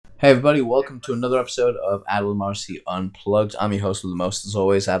Hey everybody, welcome to another episode of Adel Marcy Unplugged. I'm your host with the most, as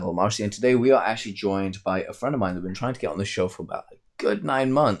always, Adel Marcy, and today we are actually joined by a friend of mine that's been trying to get on the show for about a good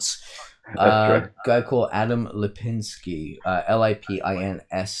 9 months. That's right. Guy called Adam Lipinski,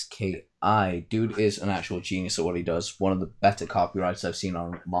 Lipinski. Dude is an actual genius at what he does. One of the better copyrights I've seen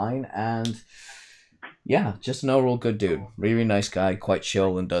online, and yeah, just an overall good dude. Really nice guy, quite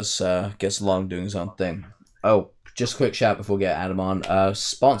chill, and gets along doing his own thing. Oh, just a quick shout before we get Adam on.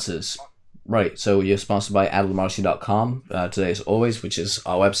 Sponsors. Right, so you're sponsored by adelmarcy.com today, as always, which is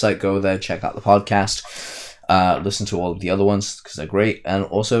our website. Go there, check out the podcast, listen to all of the other ones because they're great. And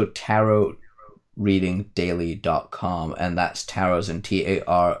also tarotreadingdaily.com, and that's tarot and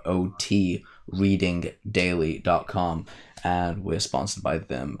TAROT readingdaily.com. And we're sponsored by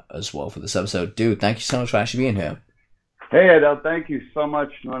them as well for this episode. Dude, thank you so much for actually being here. Hey, Adele, thank you so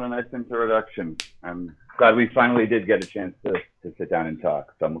much. What a nice introduction. I'm glad we finally did get a chance to sit down and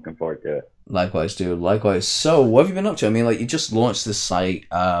talk, so I'm looking forward to it. Likewise, dude. Likewise. So, what have you been up to? I mean, you just launched this site,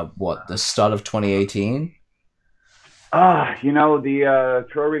 the start of 2018? The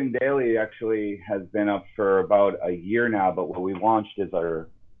Tarot Reading Daily actually has been up for about a year now, but what we launched is our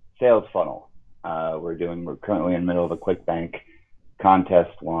sales funnel. We're currently in the middle of a ClickBank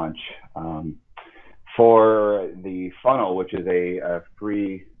contest launch for the funnel, which is a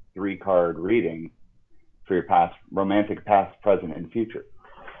free 3-card reading for your romantic past, present, and future.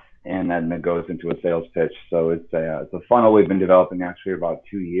 And then it goes into a sales pitch. So it's a funnel we've been developing actually about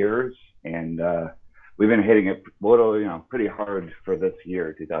 2 years, and we've been hitting it pretty hard for this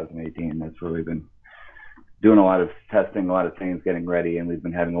year, 2018. That's where we've been doing a lot of testing, a lot of things, getting ready, and we've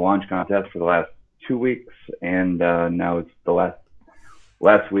been having a launch contest for the last 2 weeks, and now it's the last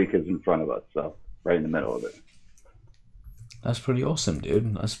week is in front of us, so right in the middle of it. That's pretty awesome,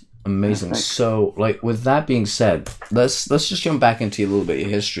 dude. That's amazing. Yeah, so, with that being said, let's just jump back into a little bit of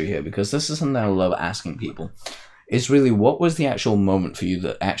your history here, because this is something I love asking people. Is really, what was the actual moment for you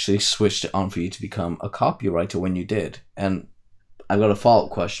that actually switched it on for you to become a copywriter when you did? And I've got a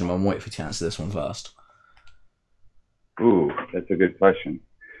follow-up question, but I'm waiting for you to answer this one first. Ooh, that's a good question.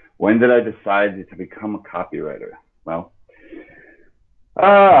 When did I decide to become a copywriter? Well,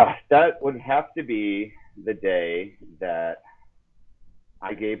 that would have to be the day that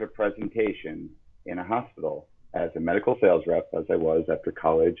I gave a presentation in a hospital as a medical sales rep, as I was after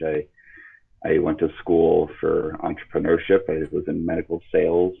college. I went to school for entrepreneurship. I was in medical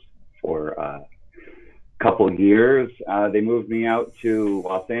sales for a couple of years. They moved me out to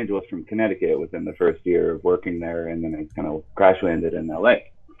Los Angeles from Connecticut within the first year of working there, and then I kind of crash landed in LA.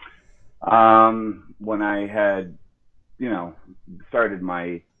 When I had, started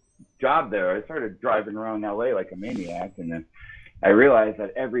my job there, I started driving around LA like a maniac, and then I realized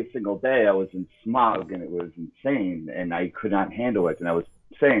that every single day I was in smog, and it was insane, and I could not handle it, and I was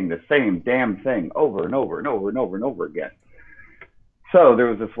saying the same damn thing over and over and over and over and over again. So there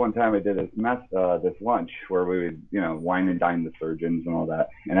was this one time I did this lunch where we would, wine and dine the surgeons and all that.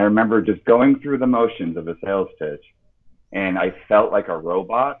 And I remember just going through the motions of a sales pitch, and I felt like a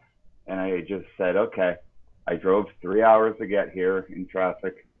robot. And I just said, okay, I drove 3 hours to get here in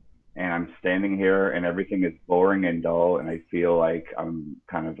traffic, and I'm standing here and everything is boring and dull, and I feel like I'm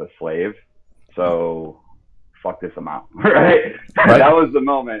kind of a slave. So fuck this amount, right? That was the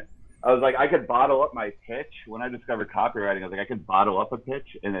moment. I was like, I could bottle up my pitch. When I discovered copywriting, I was like, I could bottle up a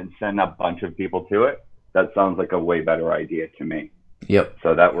pitch and then send a bunch of people to it. That sounds like a way better idea to me. Yep.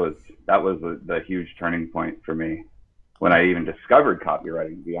 So that was the huge turning point for me when I even discovered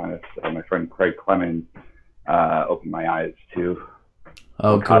copywriting, to be honest. My friend Craig Clemens opened my eyes to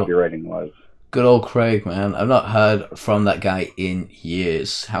what copywriting was. Good old Craig, man. I've not heard from that guy in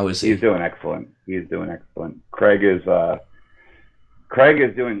years. How is he? He's doing excellent. Craig is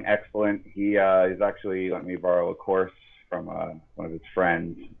doing excellent. He's actually let me borrow a course from one of his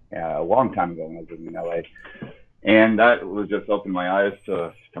friends a long time ago when I was living in LA. And that was just opened my eyes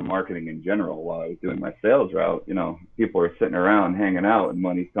to marketing in general while I was doing my sales route. People are sitting around hanging out and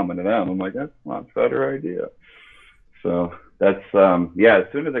money's coming to them. I'm like, that's a much better idea. So that's, as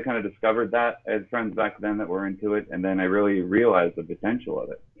soon as I kind of discovered that, I had friends back then that were into it. And then I really realized the potential of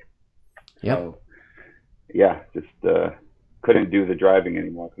it. Yep. So, just couldn't do the driving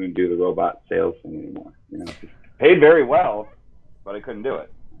anymore. Couldn't do the robot sales thing anymore. Just paid very well, but I couldn't do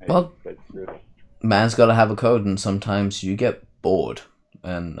it. Man's got to have a code, and sometimes you get bored.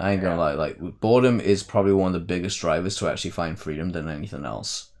 And I ain't gonna lie, boredom is probably one of the biggest drivers to actually find freedom than anything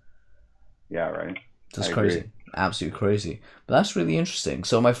else. Yeah, right. That's crazy. Absolutely crazy. But that's really interesting.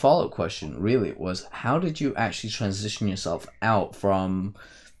 So my follow-up question really was, how did you actually transition yourself out from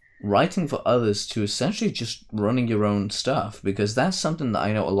writing for others to essentially just running your own stuff? Because that's something that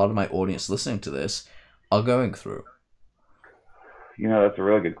I know a lot of my audience listening to this are going through. That's a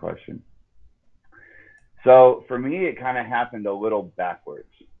really good question. So for me, it kind of happened a little backwards.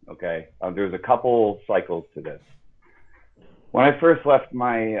 Okay, there's a couple cycles to this. When I first left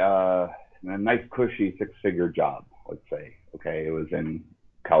my nice cushy six-figure job, let's say, okay, it was in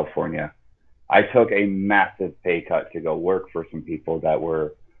California. I took a massive pay cut to go work for some people that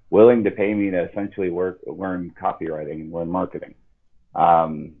were willing to pay me to essentially learn copywriting and learn marketing,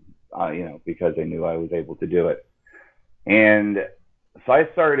 because they knew I was able to do it. And so I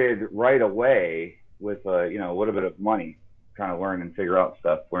started right away with a little bit of money, trying to learn and figure out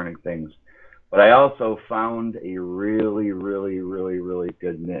stuff, learning things. But I also found a really, really, really, really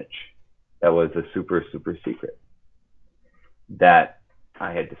good niche that was a super, super secret that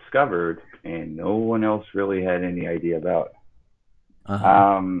I had discovered and no one else really had any idea about.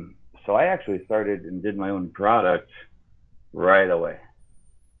 Uh-huh. So I actually started and did my own product right away,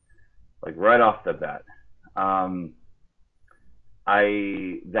 like right off the bat.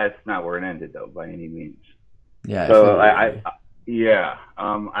 That's not where it ended though, by any means. Yeah. So I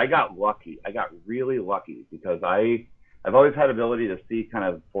got lucky. I got really lucky because I've always had ability to see kind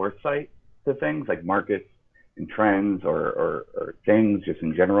of foresight to things like markets and trends or things just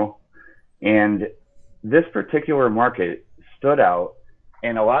in general. And this particular market stood out,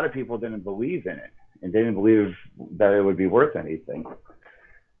 and a lot of people didn't believe in it and didn't believe that it would be worth anything.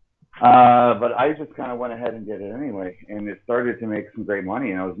 But I just kind of went ahead and did it anyway, and it started to make some great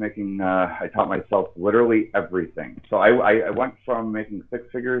money. And I taught myself literally everything. So I went from making six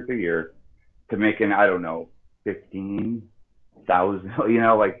figures a year to making, I don't know, 15,000.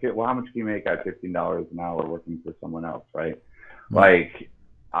 Well, how much can you make at $15 an hour working for someone else, right? Like,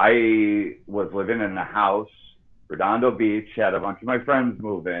 I was living in a house, Redondo Beach, had a bunch of my friends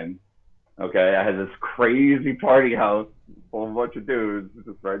move in. Okay, I had this crazy party house full of a bunch of dudes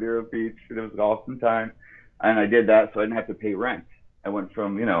just right near the beach, and it was an awesome time. And I did that so I didn't have to pay rent. I went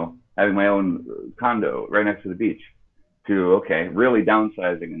from, having my own condo right next to the beach to, really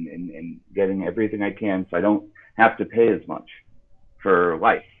downsizing and getting everything I can so I don't have to pay as much for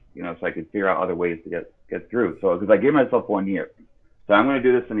life, so I could figure out other ways to get through. So, because I gave myself 1 year. So I'm going to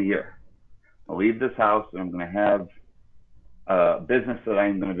do this in a year. I'll leave this house and I'm going to have a business that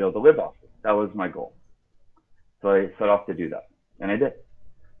I'm going to be able to live off of. That was my goal. So I set off to do that. And I did.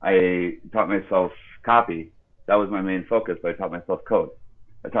 I taught myself copy. That was my main focus, but I taught myself code.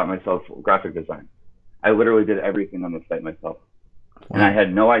 I taught myself graphic design. I literally did everything on the site myself. Wow. And I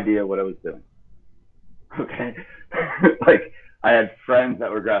had no idea what I was doing. Okay. Like, I had friends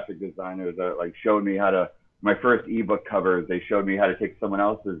that were graphic designers that showed me how to, my first ebook covers, they showed me how to take someone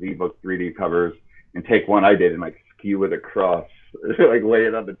else's ebook 3D covers and take one I did and skew it across, lay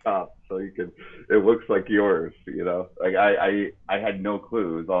it on the top so it looks like yours, I had no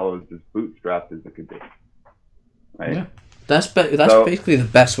clues. All it was just bootstrapped as it could be. Right? Yeah. That's basically the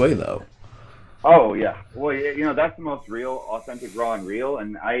best way though. Oh yeah. Well, that's the most real, authentic, raw, and real.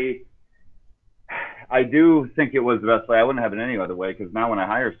 And I do think it was the best way. I wouldn't have it any other way, because now when I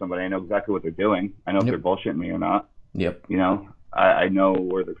hire somebody, I know exactly what they're doing. I know if they're bullshitting me or not. Yep. I know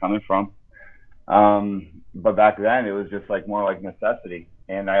where they're coming from. But back then it was just more like necessity.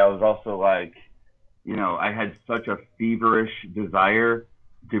 And I was also I had such a feverish desire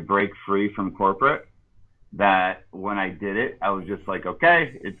to break free from corporate that when I did it, I was just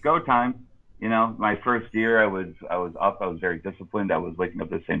okay, it's go time. My first year I was up, I was very disciplined. I was waking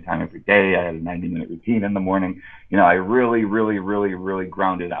up at the same time every day. I had a 90-minute routine in the morning. I really, really, really, really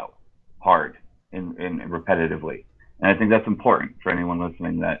grounded out hard and repetitively. And I think that's important for anyone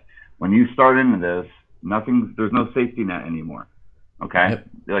listening, that when you start into this, there's no safety net anymore. Okay.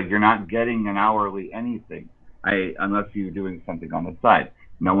 Yep. You're not getting an hourly anything, unless you're doing something on the side.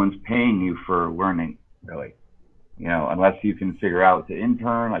 No one's paying you for learning, really, unless you can figure out to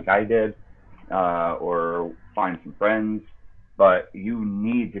intern like I did, or find some friends, but you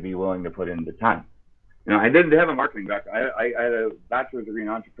need to be willing to put in the time. I didn't have a marketing background. I had a bachelor's degree in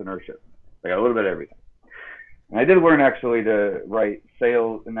entrepreneurship. I got a little bit of everything. And I did learn actually to write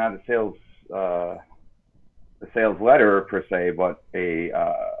sales, and not a sales letter per se, but a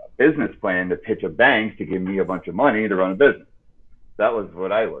business plan to pitch a bank to give me a bunch of money to run a business. That was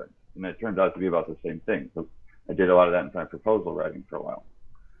what I learned, and it turned out to be about the same thing. So I did a lot of that in my proposal writing for a while.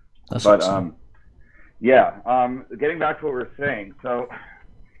 That's awesome. Getting back to what we were saying, so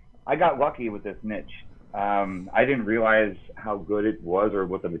I got lucky with this niche. I didn't realize how good it was or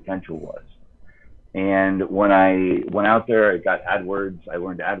what the potential was. And when I went out there, I got AdWords. I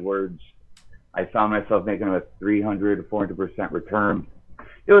learned AdWords. I found myself making a 300 to 400% return.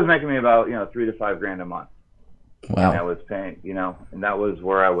 it was making me about, $3 to $5 grand a month. And I Wow. was paying, and that was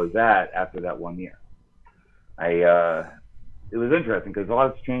where I was at after that 1 year. It was interesting because a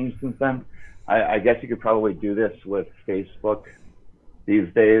lot's changed since then. I guess you could probably do this with Facebook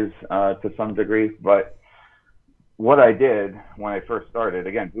these days to some degree, but what I did when I first started,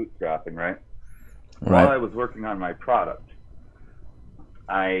 again, bootstrapping, right? While I Right. was working on my product,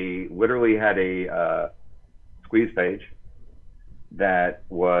 I literally had a squeeze page that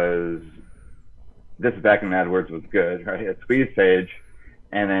was, this is back when AdWords was good, right? A squeeze page,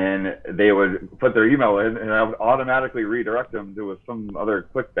 and then they would put their email in, and I would automatically redirect them to some other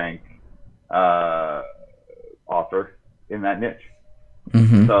ClickBank offer in that niche.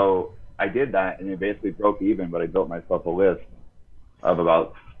 Mm-hmm. So I did that, and it basically broke even, but I built myself a list of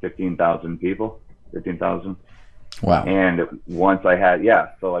about 15,000 people, 15,000. Wow. And once I had,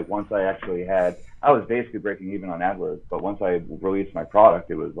 so like once I actually had, I was basically breaking even on AdWords, but once I released my product,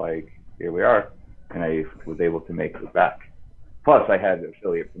 it was like, here we are, and I was able to make it back. Plus, I had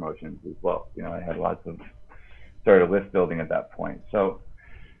affiliate promotions as well. I had lots of started list building at that point. So,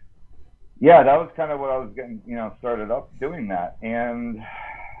 yeah, that was kind of what I was getting, started up doing that. And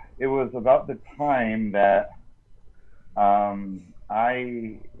it was about the time that AdWords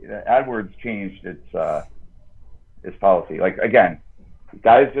changed its policy. Like, again,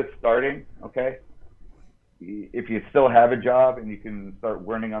 guys just starting, okay? If you still have a job and you can start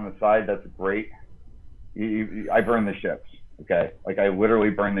learning on the side, that's great. I burned the ships, okay? Like, I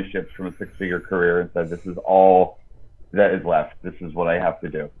literally burned the ships from a 6-figure career and said, this is all that is left. This is what I have to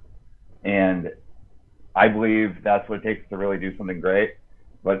do. And I believe that's what it takes to really do something great,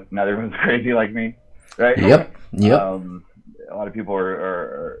 but not everyone's crazy like me, right? Yep. Yep. A lot of people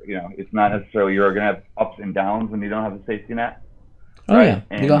are it's not necessarily you're going to have ups and downs when you don't have a safety net, Oh right? yeah.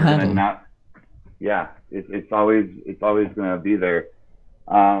 And You you're got going to handled. not, it's always going to be there.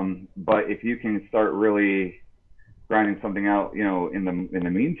 But if you can start really grinding something out, in the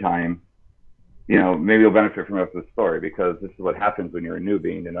meantime, maybe you'll benefit from the rest of the story, because this is what happens when you're a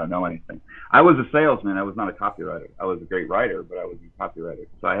newbie and you don't know anything. I was a salesman. I was not a copywriter. I was a great writer, but I wasn't a copywriter.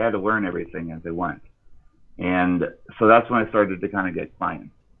 So I had to learn everything as I went. And so that's when I started to kind of get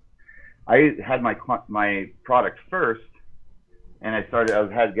clients. I had my product first, and I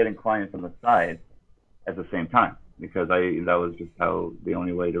was getting clients on the side at the same time, because that was just how the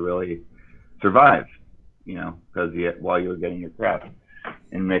only way to really survive, because while you were getting your craft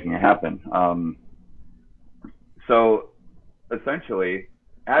and making it happen. So essentially,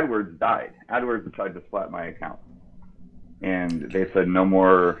 AdWords died. AdWords decided to splat my account, and they said no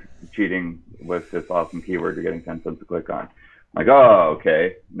more cheating with this awesome keyword you're getting 10 cents to click on. I'm like, oh,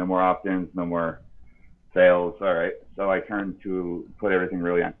 okay, no more opt-ins, no more sales. All right. So I turned to put everything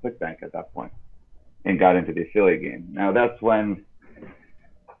really on ClickBank at that point and got into the affiliate game. Now that's when,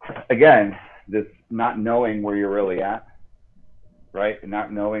 again, this not knowing where you're really at, right? And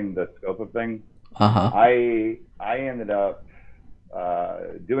not knowing the scope of things. Uh-huh. I ended up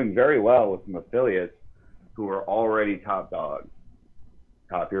doing very well with some affiliates who were already top dogs,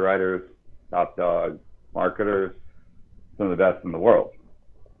 copywriters, top dogs, marketers, some of the best in the world.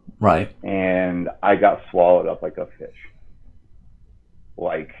 Right. And I got swallowed up like a fish.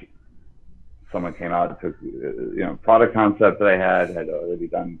 Like, someone came out and took, product concept that I had already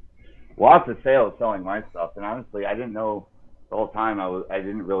done lots of sales selling my stuff. And honestly, I didn't know the whole time. I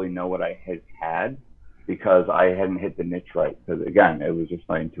didn't really know what I had because I hadn't hit the niche right. Because again, it was just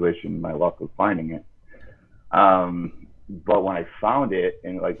my intuition, my luck of finding it. But when I found it,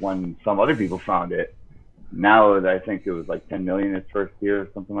 and like when some other people found it, now I think it was like 10 million its first year or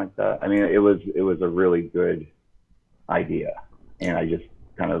something like that. I mean, it was a really good idea, and I just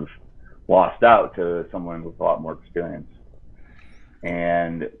kind of lost out to someone with a lot more experience.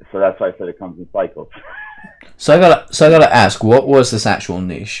 And so that's why I said it comes in cycles. So I gotta ask, what was this actual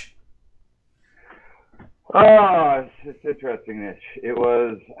niche? Oh, it's interesting niche. It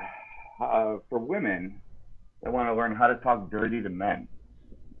was for women that want to learn how to talk dirty to men.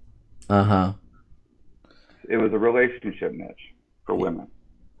 Uh-huh. It was a relationship niche for women.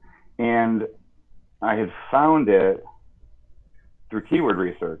 And I had found it through keyword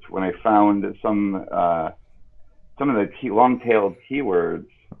research when I found some of the long-tailed keywords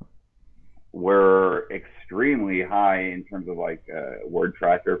were extremely high in terms of like word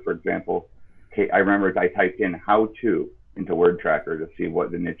tracker, for example. I remember I typed in how to into word tracker to see what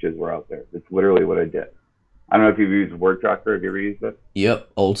the niches were out there. It's literally what I did. I don't know if you've used word tracker. Have you ever used it? Yep,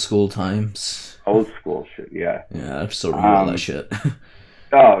 old school times. Old school shit, yeah. Yeah, I still remember all that shit.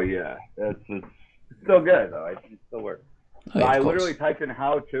 Oh yeah, it's still good though. It still works. Oh, yeah, I of course. literally typed in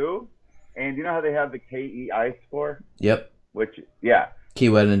how to, and you know how they have the KEI score? Yep. Which, yeah.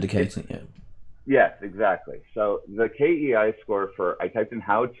 Keyword indicating it. Yes, exactly. So the KEI score for, I typed in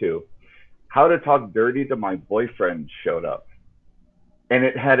how to talk dirty to my boyfriend showed up. And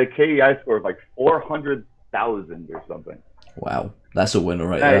it had a KEI score of like 400,000 or something. Wow, that's a winner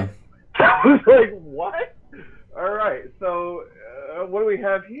right I, there. I was like, what? All right, so what do we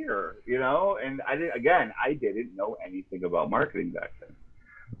have here? And I didn't know anything about marketing back then.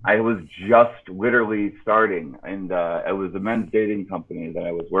 I was just literally starting, and it was a men's dating company that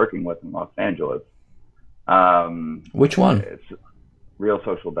I was working with in Los Angeles. Which one? It's Real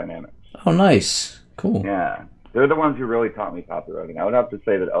Social Dynamics. Oh, nice. Cool. Yeah, they're the ones who really taught me copywriting. I would have to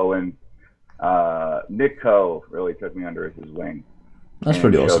say that Nick Coe really took me under his wing. That's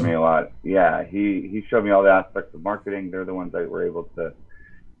pretty awesome. Showed me a lot. Yeah, he showed me all the aspects of marketing. They're the ones that were able to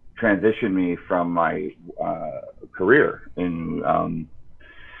transition me from my career in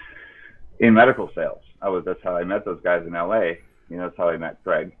medical sales. That's how I met those guys in LA. That's how I met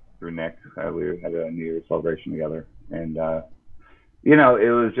Craig through Nick. We had a New Year's celebration together, and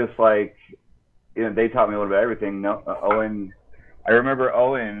it was just like, they taught me a little bit of everything. I remember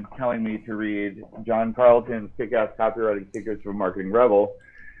Owen telling me to read John Carlton's Kick-Ass Copywriting Secrets from Marketing Rebel,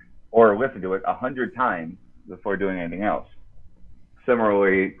 or listen to it 100 times before doing anything else.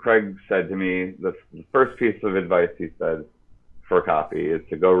 Similarly, Craig said to me, the first piece of advice he said for copy is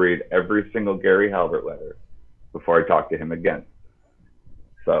to go read every single Gary Halbert letter before I talk to him again.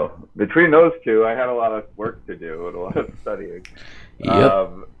 So between those two, I had a lot of work to do and a lot of studying.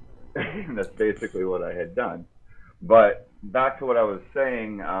 Yep. That's basically what I had done. But back to what I was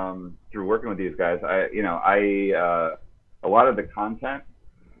saying, through working with these guys, a lot of the content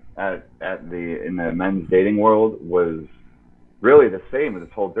in the men's dating world was really the same as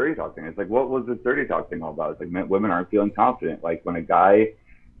this whole dirty talk thing. It's like, what was this dirty talk thing all about? It's like women aren't feeling confident. Like when a guy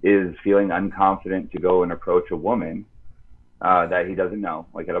is feeling unconfident to go and approach a woman that he doesn't know,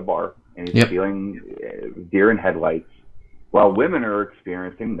 like at a bar, and he's feeling deer in headlights, while women are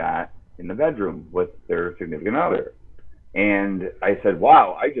experiencing that in the bedroom with their significant other. And I said,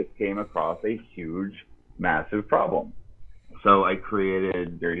 wow, I just came across a huge, massive problem. So I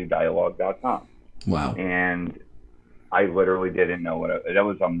created dirtydialogue.com. Wow. And I literally didn't know that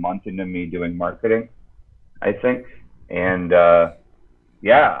was a month into me doing marketing, I think. And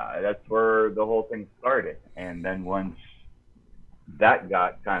that's where the whole thing started. And then once that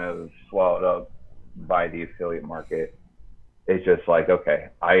got kind of swallowed up by the affiliate market, it's just like, okay,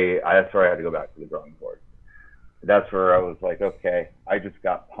 that's where I had to go back to the drawing board. That's where I was like, okay, I just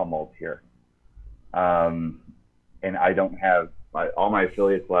got pummeled here. And I don't have all my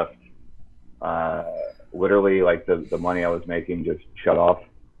affiliates left. Literally, like the money I was making just shut off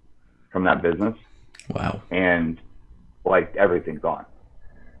from that business. Wow. And like everything's gone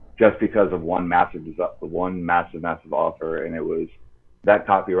just because of one massive offer. And it was that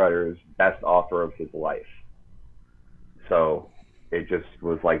copywriter's best offer of his life. So it just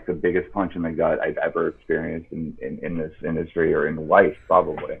was like the biggest punch in the gut I've ever experienced in this industry, or in life,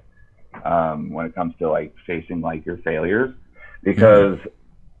 probably, when it comes to like facing like your failures. Because,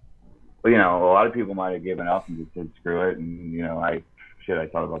 a lot of people might have given up and just said, screw it. And, I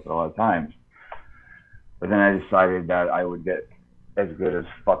thought about that a lot of times. But then I decided that I would get as good as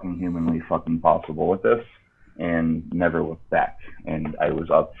fucking humanly fucking possible with this and never look back. And I was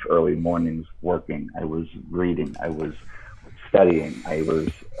up early mornings working. I was reading. I was studying. I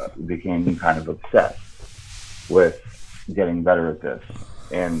became kind of obsessed with getting better at this.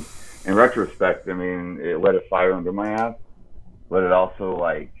 And in retrospect, I mean, it lit a fire under my ass, but it also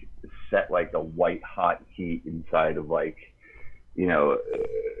like set like a white hot heat inside of like,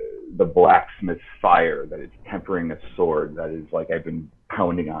 the blacksmith's fire that is tempering a sword that is like I've been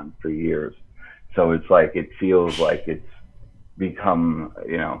pounding on for years. So it's like, it feels like it's become,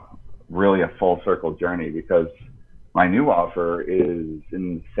 really a full circle journey, because my new offer is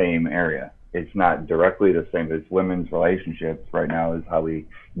in the same area. It's not directly the same as women's relationships right now is how we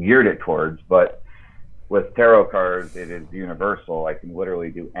geared it towards, but with tarot cards, it is universal. I can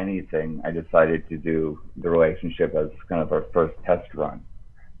literally do anything. I decided to do the relationship as kind of our first test run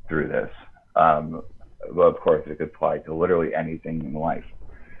through this. Well, of course, it could apply to literally anything in life.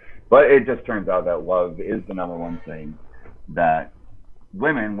 But it just turns out that love is the number one thing that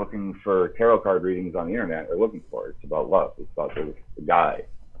women looking for tarot card readings on the internet are looking for. It's about love. It's about the guy.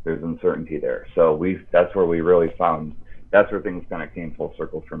 There's uncertainty there. So that's where we really found, that's where things kind of came full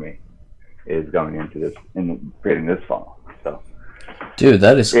circle for me, is going into this and creating this funnel. So, dude,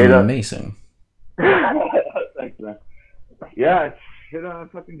 that is amazing. Thanks, man. Yeah, it's a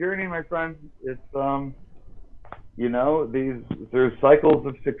fucking journey, my friend. It's there's cycles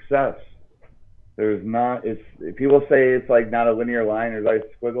of success. There's not. It's if people say it's like not a linear line. There's like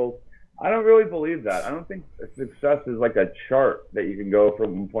squiggles. I don't really believe that. I don't think success is like a chart that you can go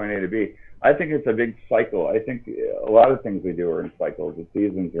from point A to B. I think it's a big cycle. I think a lot of things we do are in cycles. The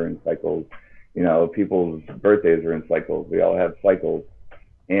seasons are in cycles. You know, people's birthdays are in cycles. We all have cycles,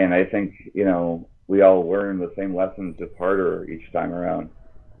 and I think we all learn the same lessons just harder each time around.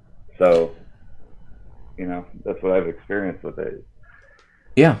 So, that's what I've experienced with it.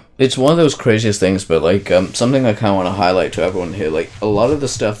 Yeah, it's one of those craziest things, but like something I kind of want to highlight to everyone here, like a lot of the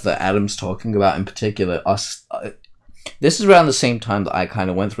stuff that Adam's talking about in particular, this is around the same time that I kind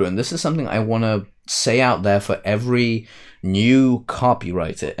of went through, and this is something I want to say out there for every new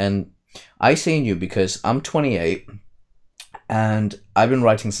copywriter, and I say new because I'm 28, and I've been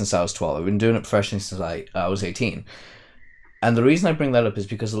writing since I was 12. I've been doing it professionally since I was 18. And the reason I bring that up is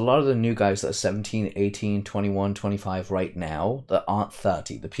because a lot of the new guys that are 17, 18, 21, 25 right now that aren't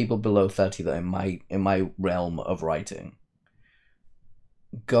 30, the people below 30 that are in my realm of writing,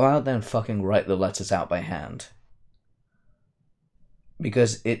 go out there and fucking write the letters out by hand.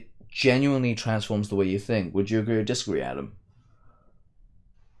 Because it genuinely transforms the way you think. Would you agree or disagree, Adam?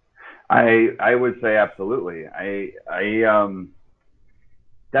 I would say absolutely.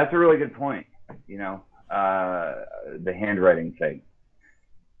 That's a really good point. The handwriting thing.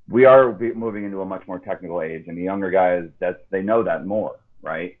 We are moving into a much more technical age, and the younger guys, they know that more,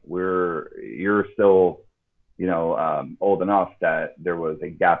 right? You're still, old enough that there was a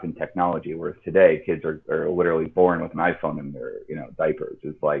gap in technology, whereas today kids are literally born with an iPhone in their, diapers.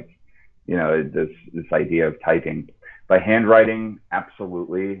 It's like, this idea of typing. But handwriting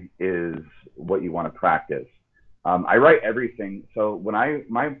absolutely is what you want to practice. I write everything. So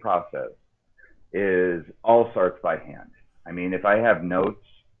my process is all starts by hand. I mean, if I have notes,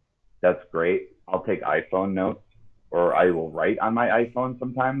 that's great. I'll take iPhone notes, or I will write on my iPhone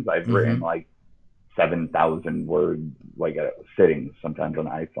sometimes. I've written like 7,000 words, like a sitting sometimes on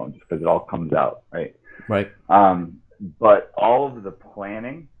the iPhone, just because it all comes out, right? Right. But all of the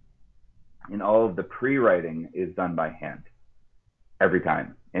planning and all of the pre-writing is done by hand every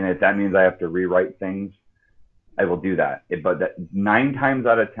time. And if that means I have to rewrite things, I will do that. But 9 times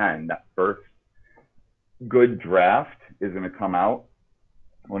out of 10, that first good draft is going to come out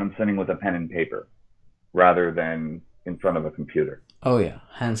when I'm sitting with a pen and paper rather than in front of a computer. Oh yeah,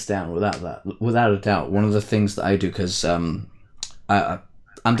 hands down, without a doubt. One of the things that I do, because I'm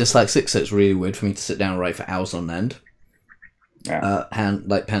dyslexic, so it's really weird for me to sit down and write for hours on end. Yeah.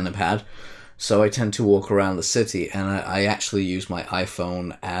 Like pen and pad. So I tend to walk around the city, and I actually use my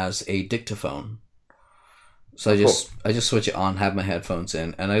iPhone as a dictaphone. So I just switch it on, have my headphones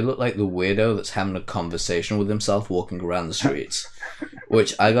in, and I look like the weirdo that's having a conversation with himself walking around the streets.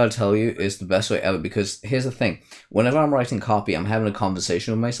 Which I gotta tell you is the best way ever, because here's the thing. Whenever I'm writing copy, I'm having a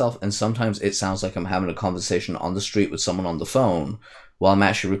conversation with myself, and sometimes it sounds like I'm having a conversation on the street with someone on the phone, while I'm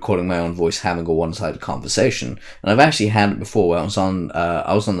actually recording my own voice having a one-sided conversation. And I've actually had it before where I was on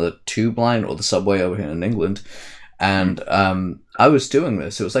the tube line or the subway over here in England, and I was doing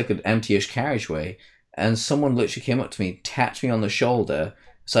this. It was like an empty-ish carriageway, and someone literally came up to me, tapped me on the shoulder.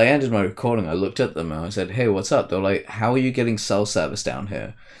 So I ended my recording, I looked at them, and I said, "Hey, what's up?" They're like, "How are you getting cell service down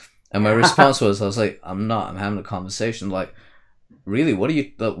here?" And my response was, I was like, "I'm not, I'm having a conversation." Like, really, what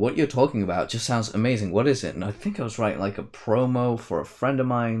you're talking about just sounds amazing. What is it? And I think I was writing like a promo for a friend of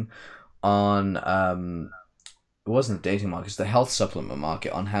mine on, it wasn't the dating market, it's the health supplement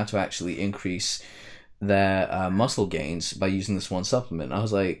market, on how to actually increase their muscle gains by using this one supplement. I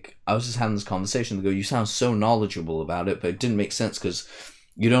was just having this conversation. They go, "You sound so knowledgeable about it," but it didn't make sense because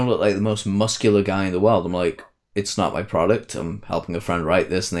you don't look like the most muscular guy in the world. I'm like, "It's not my product. I'm helping a friend write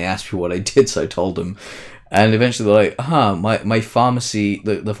this," and they asked me what I did, so I told them. And eventually they're like, my pharmacy,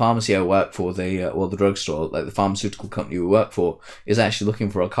 the pharmacy I work for, the drugstore, like the pharmaceutical company we work for, is actually looking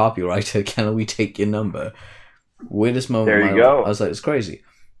for a copywriter. Can we take your number? Weirdest moment there of my you go. life. I was like, it's crazy.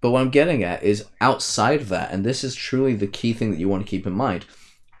 But what I'm getting at is outside of that, and this is truly the key thing that you want to keep in mind,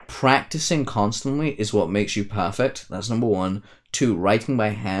 practicing constantly is what makes you perfect. That's number 1. 2, writing by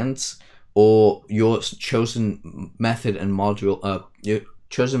hands or your chosen method and your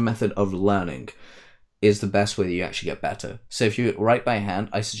chosen method of learning is the best way that you actually get better. So if you write by hand,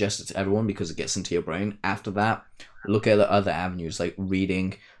 I suggest it to everyone because it gets into your brain. After that, look at the other avenues like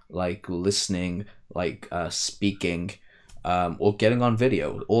reading, like listening, like speaking, or getting on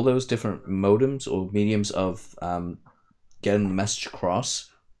video. All those different modems or mediums of getting the message across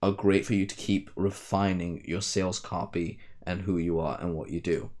are great for you to keep refining your sales copy and who you are and what you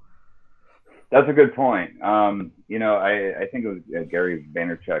do. That's a good point. I think it was Gary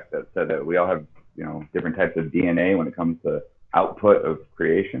Vaynerchuk that said that we all have, different types of DNA when it comes to output of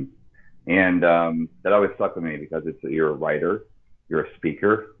creation. And that always stuck with me because you're a writer, you're a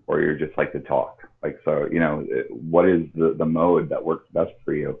speaker, or you're just like to talk. Like, so, what is the mode that works best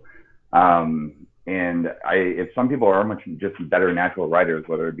for you? And if some people are much just better natural writers,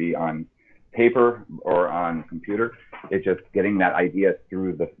 whether it be on paper or on computer, it's just getting that idea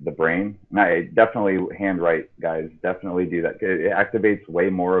through the brain. And I definitely handwrite, guys, definitely do that. It activates way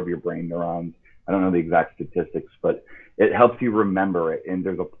more of your brain neurons. I don't know the exact statistics, but it helps you remember it. And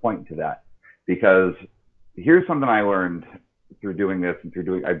there's a point to that, because here's something I learned through doing this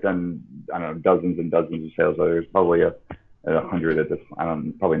and I've done, I don't know, dozens and dozens of sales letters, probably 100 at this, I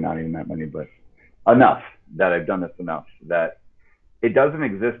don't, probably not even that many, but enough that I've done this enough that it doesn't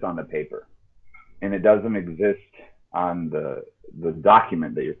exist on the paper, and it doesn't exist on the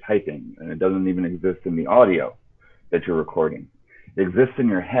document that you're typing, and it doesn't even exist in the audio that you're recording. It exists in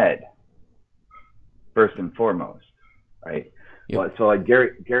your head first and foremost, right? Yep. So like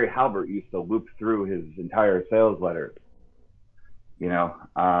Gary Halbert used to loop through his entire sales letter,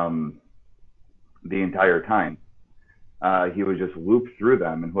 the entire time. He would just loop through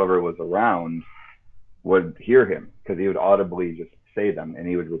them, and whoever was around would hear him because he would audibly just say them, and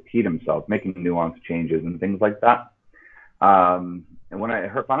he would repeat himself, making nuance changes and things like that. And when I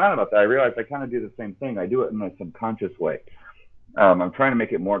found out about that, I realized I kind of do the same thing. I do it in a subconscious way. I'm trying to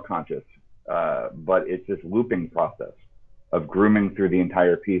make it more conscious, but it's this looping process of grooming through the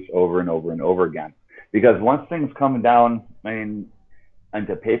entire piece over and over and over again. Because once things come down,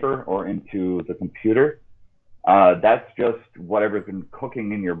 into paper or into the computer, that's just whatever's been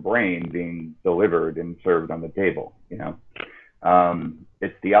cooking in your brain being delivered and served on the table.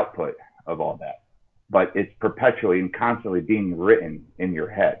 It's the output of all that, but it's perpetually and constantly being written in your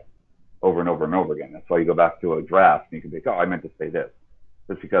head over and over and over again. That's why you go back to a draft and you can think, oh, I meant to say this.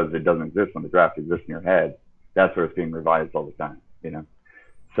 Just because it doesn't exist when the draft exists in your head, that's where it's being revised all the time.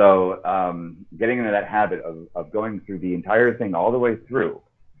 So getting into that habit of going through the entire thing all the way through,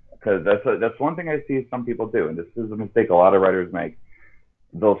 because that's one thing I see some people do, and this is a mistake a lot of writers make.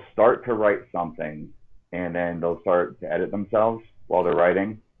 They'll start to write something, and then they'll start to edit themselves while they're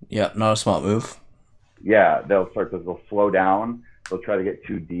writing. Yeah, not a smart move. Yeah, they'll slow down. They'll try to get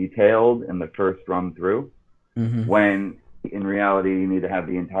too detailed in the first run through, when in reality you need to have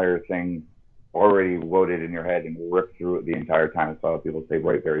the entire thing already loaded in your head and rip through it the entire time. That's why people say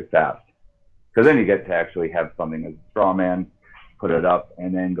write very fast, because then you get to actually have something as a straw man, put it up,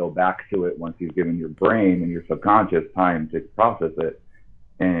 and then go back to it once you've given your brain and your subconscious time to process it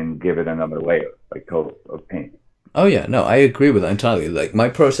and give it another layer, like coat of paint. Oh yeah, no, I agree with that entirely. Like, my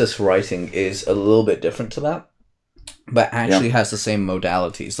process for writing is a little bit different to that, but actually has the same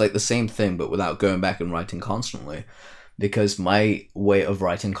modalities, like the same thing, but without going back and writing constantly. Because my way of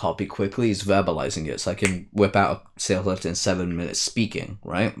writing copy quickly is verbalizing it, so I can whip out a sales letter in 7 minutes speaking,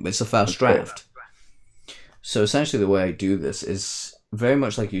 right? It's a fast draft. So essentially the way I do this is very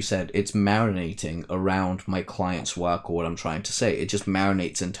much like you said, it's marinating around my client's work or what I'm trying to say. It just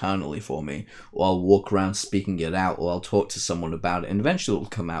marinates internally for me, or I'll walk around speaking it out, or I'll talk to someone about it, and eventually it'll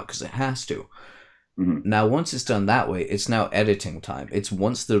come out because it has to. Now, once it's done that way, it's now editing time. It's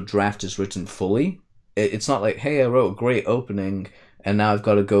once the draft is written fully, it's not like, hey, I wrote a great opening and now I've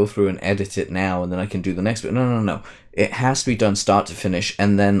got to go through and edit it now and then I can do the next bit. No. It has to be done start to finish,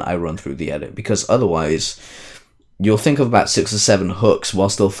 and then I run through the edit, because otherwise you'll think of about 6 or 7 hooks while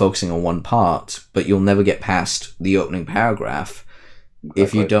still focusing on one part, but you'll never get past the opening paragraph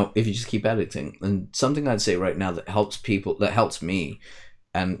if you just keep editing. And something I'd say right now that helps me,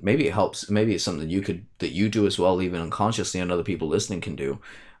 and maybe it's something that you do as well, even unconsciously, and other people listening can do.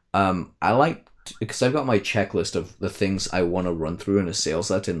 I like, because I've got my checklist of the things I want to run through in a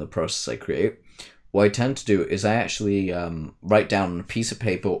sales letter in the process I create. What I tend to do is I actually write down on a piece of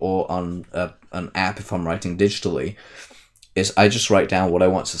paper or on an app if I'm writing digitally, is I just write down what I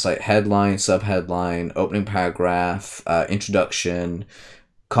want to say: headline, subheadline, opening paragraph, introduction,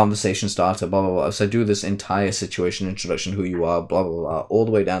 conversation starter, blah, blah, blah. So I do this entire situation, introduction, who you are, blah, blah, blah, all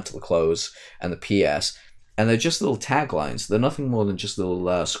the way down to the close and the PS. And they're just little taglines. They're nothing more than just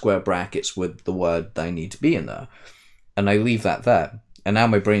little square brackets with the word that I need to be in there. And I leave that there. And now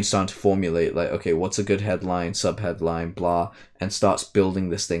my brain's starting to formulate, like, okay, what's a good headline, subheadline, blah, and starts building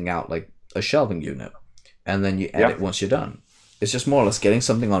this thing out like a shelving unit. And then you edit once you're done. It's just more or less getting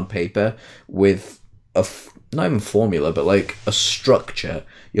something on paper with not even formula, but like a structure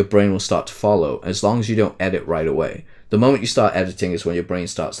your brain will start to follow, as long as you don't edit right away. The moment you start editing is when your brain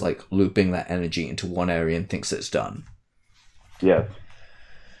starts like looping that energy into one area and thinks it's done. Yes.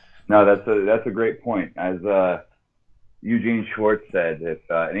 No, that's a great point. As Eugene Schwartz said, if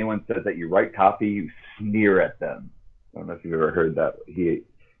anyone says that you write copy, you sneer at them. I don't know if you've ever heard that.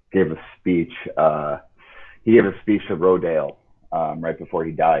 gave a speech. He gave a speech to Rodale right before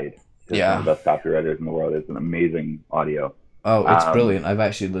he died. He's one of the best copywriters in the world. It's an amazing audio. Oh, it's brilliant. I've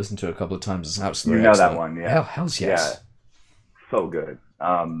actually listened to it a couple of times. It's absolutely excellent. That one, yeah. Hell's yes. Yeah, so good.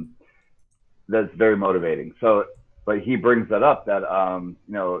 That's very motivating. So, but he brings that up that,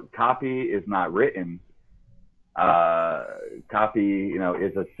 copy is not written. Copy,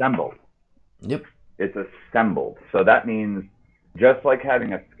 is assembled. Yep. It's assembled. So that means just like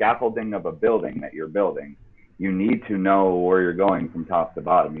having a scaffolding of a building that you're building, you need to know where you're going from top to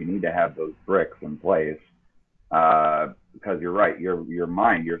bottom. You need to have those bricks in place. Because you're right, your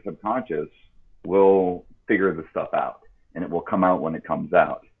mind, your subconscious will figure the stuff out, and it will come out when it comes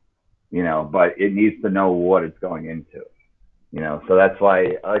out, but it needs to know what it's going into, so that's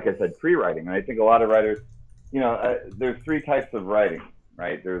why, like I said, pre-writing. And I think a lot of writers, there's three types of writing,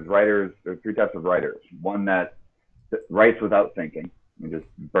 right? There's three types of writers. One that writes without thinking and just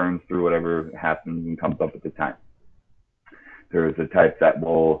burns through whatever happens and comes up at the time. There's a type that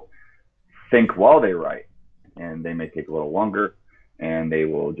will think while they write, and they may take a little longer, and they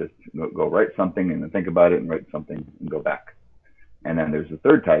will just go write something and then think about it and write something and go back. And then there's the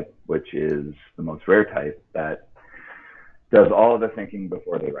third type, which is the most rare type, that does all of the thinking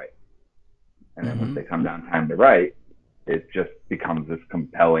before they write. And then once they come down time to write, it just becomes this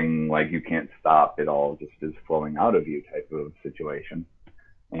compelling, like you can't stop, it all just is flowing out of you type of situation.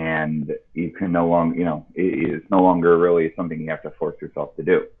 And you can no longer, it's no longer really something you have to force yourself to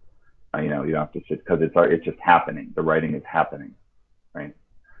do. You don't have to sit, because it's just happening. The writing is happening, right?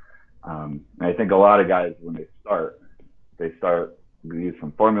 And I think a lot of guys, when they start use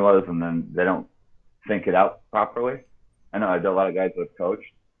some formulas, and then they don't think it out properly. I know a lot of guys that have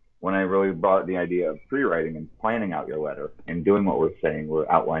coached. When I really brought the idea of pre-writing and planning out your letter and doing what we're saying, we're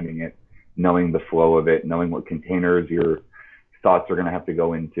outlining it, knowing the flow of it, knowing what containers your thoughts are going to have to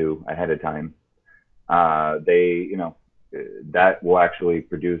go into ahead of time. That will actually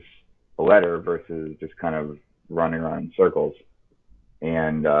produce a letter versus just kind of running around in circles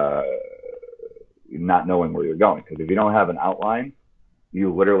and not knowing where you're going. Because if you don't have an outline,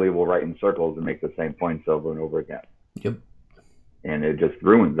 you literally will write in circles and make the same points over and over again. Yep. And it just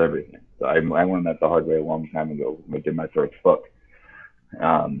ruins everything. So I learned that the hard way a long time ago when I did my first book.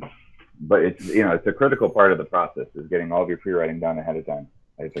 But it's a critical part of the process, is getting all of your pre-writing done ahead of time.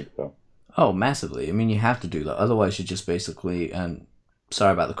 I think so. Oh, massively. I mean, you have to do that. Otherwise, you're just basically, and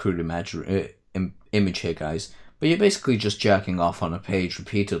sorry about the crude image here, guys, but you're basically just jacking off on a page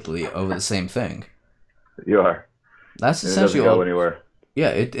repeatedly over the same thing. You are. That's essentially all. It doesn't go anywhere. Yeah,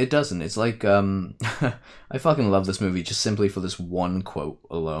 it doesn't. It's like, I fucking love this movie just simply for this one quote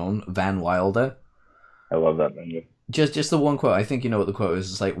alone. Van Wilder. I love that movie. Just the one quote. I think you know what the quote is.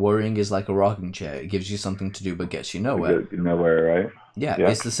 It's like, worrying is like a rocking chair. It gives you something to do but gets you nowhere. Nowhere, right? Yeah,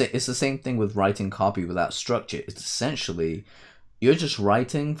 it's the same thing with writing copy without structure. It's essentially, you're just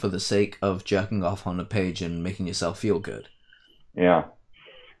writing for the sake of jerking off on a page and making yourself feel good. Yeah.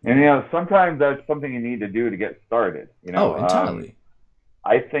 And, sometimes that's something you need to do to get started. Oh, entirely.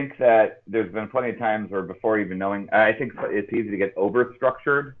 I think that there's been plenty of times where before even knowing, I think it's easy to get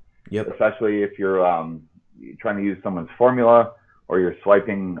over-structured. Yep. Especially if you're trying to use someone's formula, or you're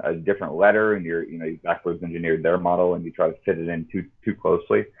swiping a different letter and you backwards engineered their model and you try to fit it in too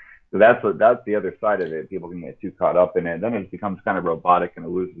closely. So that's the other side of it. People can get too caught up in it. Then it becomes kind of robotic and it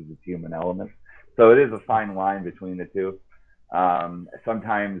loses its human element. So it is a fine line between the two.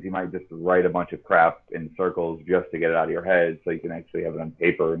 Sometimes you might just write a bunch of crap in circles just to get it out of your head, so you can actually have it on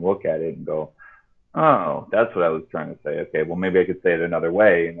paper and look at it and go, oh, that's what I was trying to say. Okay, well, maybe I could say it another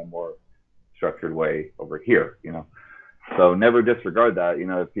way, in a more structured way over here, So never disregard that.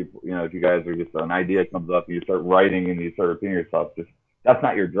 If people, if you guys are just, an idea comes up and you start writing and you start repeating yourself, that's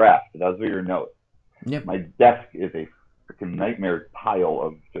not your draft. Those are your notes. Yep. My desk is a freaking nightmare pile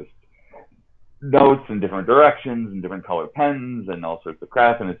of just notes in different directions and different colored pens and all sorts of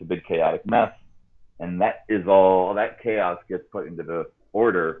crap, and it's a big chaotic mess. And that chaos gets put into the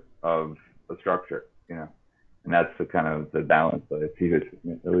order of the structure, and that's the kind of the balance that I see,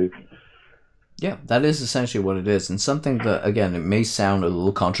 at least. Yeah, that is essentially what it is, and something that, again, it may sound a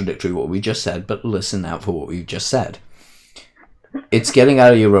little contradictory what we just said, but listen out for what we've just said. It's getting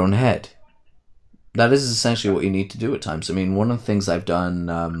out of your own head. That is essentially what you need to do at times. I mean, one of the things I've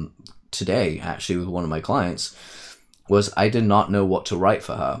done today, actually, with one of my clients, was I did not know what to write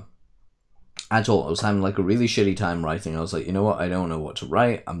for her at all. I was having like a really shitty time writing. I was like, you know what? I don't know what to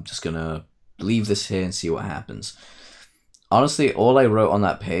write. I'm just going to leave this here and see what happens. Honestly, all I wrote on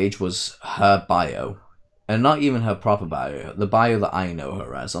that page was her bio. And not even her proper bio, the bio that I know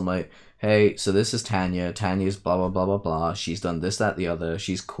her as. I'm like, hey, so this is Tanya. Tanya's blah, blah, blah, blah, blah. She's done this, that, the other.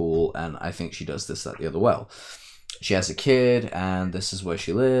 She's cool, and I think she does this, that, the other well. She has a kid, and this is where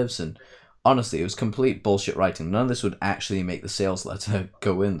she lives, and honestly, it was complete bullshit writing. None of this would actually make the sales letter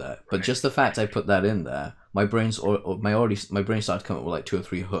go in there. But just the fact I put that in there, my brain started to come up with like 2 or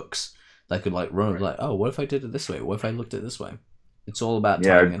 3 hooks that I could like run, like, oh, what if I did it this way? What if I looked at it this way? It's all about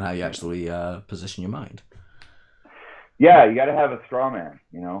timing and how you actually position your mind. Yeah, you got to have a straw man.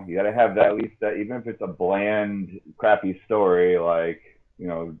 You know, you got to have that, at least that, even if it's a bland, crappy story, like, you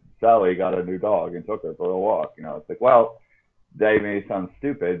know, Sally got a new dog and took her for a walk. You know, it's like, well, that may sound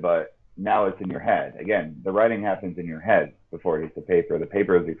stupid, but now it's in your head. Again, the writing happens in your head before it hits the paper. The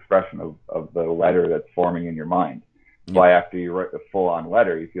paper is the expression of the letter that's forming in your mind. That's why after you write the full-on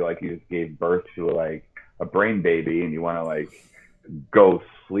letter, you feel like you just gave birth to like a brain baby, and you want to like go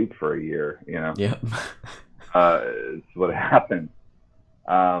sleep for a year. You know. Yeah. It's what happened.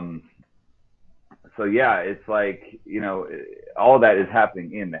 So yeah, it's like, you know, all of that is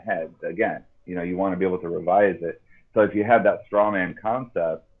happening in the head. Again, you know, you want to be able to revise it. So if you have that straw man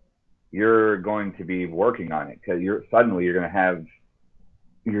concept, you're going to be working on it, because you're going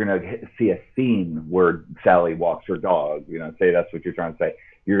to see a scene where Sally walks her dog. You know, say that's what you're trying to say.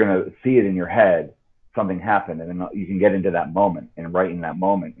 You're going to see it in your head. Something happened, and then you can get into that moment and write in that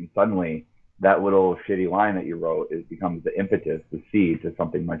moment, and suddenly that little shitty line that you wrote, it becomes the impetus, the seed to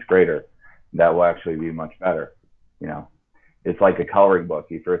something much greater that will actually be much better. You know, it's like a coloring book.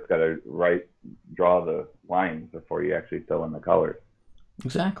 You first got to draw the lines before you actually fill in the colors.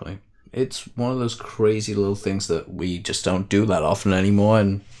 Exactly. It's one of those crazy little things that we just don't do that often anymore,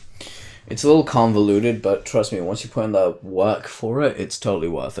 and it's a little convoluted, but trust me, once you put in the work for it, it's totally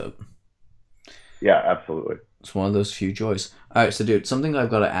worth it. Yeah, absolutely. It's one of those few joys. Alright, so dude, something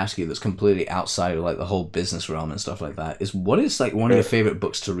I've got to ask you that's completely outside of like the whole business realm and stuff like that is, what is like one of your favorite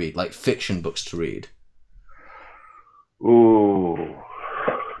books to read, like fiction books to read? Ooh,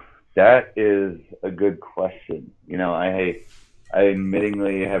 that is a good question. You know, I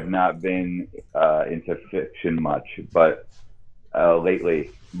admittingly have not been into fiction much, but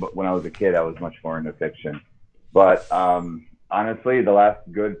lately, when I was a kid, I was much more into fiction. But honestly, the last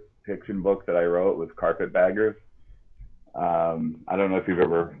good fiction book that I wrote was Carpetbaggers. I don't know if you've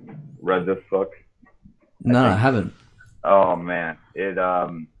ever read this book. No, I haven't. Oh man,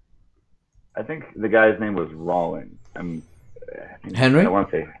 I think the guy's name was Rollins. Henry? I want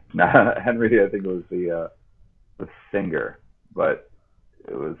to say Henry. I think it was the singer, but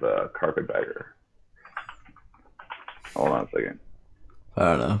it was Carpetbagger. Hold on a second. I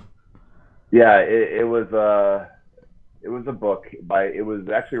don't know. Yeah, it was a book it was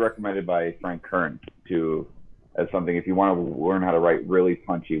actually recommended by Frank Kern as something if you want to learn how to write really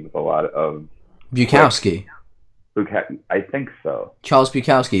punchy with a lot of Bukowski. I think so. Charles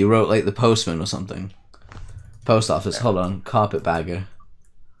Bukowski, he wrote like The Postman or something. Post Office. Hold on, Carpetbagger.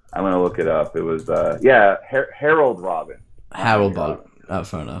 I'm gonna look it up. It was Harold Robin. Harold Robin. Oh,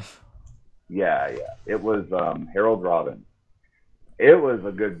 fair enough. Yeah. It was Harold Robin. It was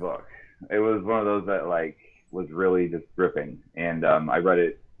a good book. It was one of those that like was really just gripping, and I read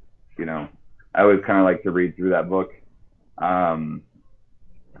it. You know, I always kind of like to read through that book.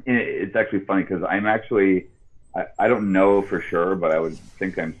 It's actually funny because I'm actually I don't know for sure, but I would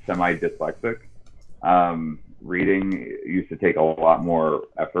think I'm semi-dyslexic. Reading used to take a lot more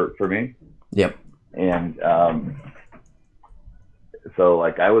effort for me. Yep. And so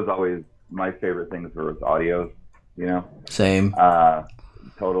like I was always, my favorite things were audios, you know? Same.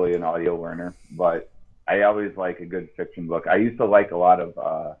 Totally an audio learner, but I always like a good fiction book. I used to like a lot of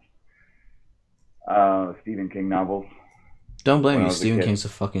Stephen King novels. Don't blame me. Stephen King's a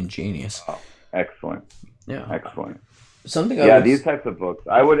fucking genius. Oh, excellent. Yeah. Excellent. These types of books.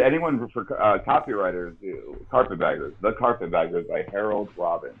 I would, anyone for copywriters, Carpetbaggers, The Carpetbaggers by Harold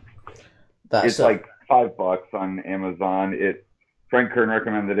Robin. It's like $5 on Amazon. Frank Kern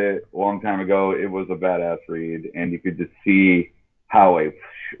recommended it a long time ago. It was a badass read, and you could just see how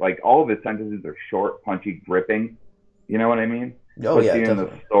all of his sentences are short, punchy, gripping. You know what I mean? Oh, yeah,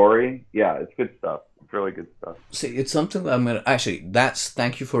 definitely. The story, yeah, it's good stuff. It's really good stuff. See, it's something that I'm gonna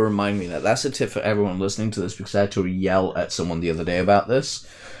thank you for reminding me that. That's a tip for everyone listening to this, because I had to yell at someone the other day about this.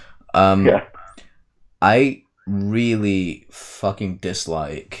 Yeah. I really fucking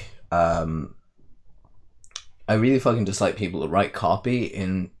dislike people that write copy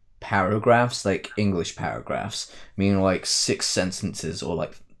in paragraphs, like English paragraphs, meaning like 6 sentences, or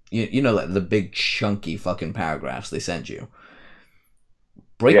like you know, like the big chunky fucking paragraphs they send you.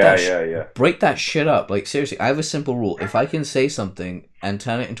 Break that shit up. Like, seriously, I have a simple rule. If I can say something and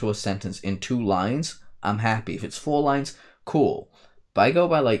turn it into a sentence in 2 lines, I'm happy. If it's 4 lines, cool. But I go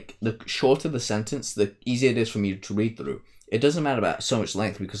by like the shorter the sentence, the easier it is for me to read through. It doesn't matter about so much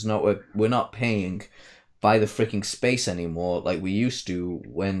length because we're not paying by the freaking space anymore like we used to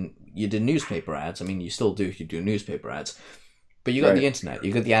when you did newspaper ads. I mean, you still do if you do newspaper ads, but you got the internet.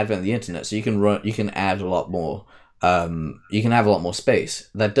 You got the advent of the internet, so you can add a lot more. You can have a lot more space.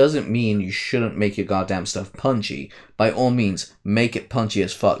 That doesn't mean you shouldn't make your goddamn stuff punchy. By all means, make it punchy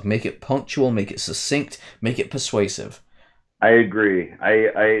as fuck. Make it punctual. Make it succinct. Make it persuasive. I agree.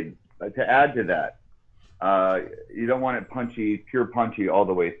 I to add to that, you don't want it pure punchy all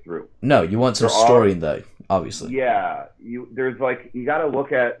the way through. No, you want some story in there, obviously. Yeah, you got to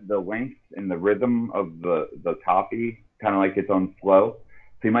look at the length and the rhythm of the copy, kind of like its own flow.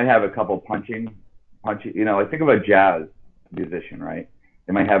 So you might have a couple punchy. Like think of a jazz musician, right?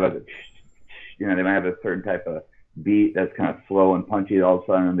 They might have they might have a certain type of beat that's kind of slow and punchy. All of a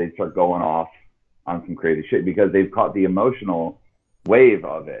sudden, they start going off on some crazy shit because they've caught the emotional wave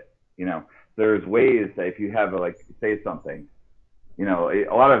of it. There's ways that if you have say something, a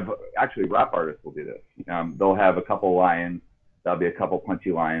lot of actually rap artists will do this. They'll have a couple lines, there'll be a couple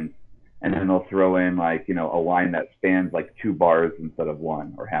punchy lines, and then they'll throw in a line that spans like 2 bars instead of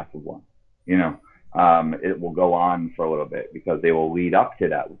 1 or half of 1. It will go on for a little bit because they will lead up to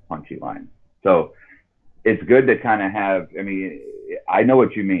that with punchy lines. So it's good to kind of have, I know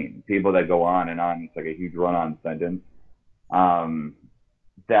what you mean. People that go on and on, it's like a huge run-on sentence.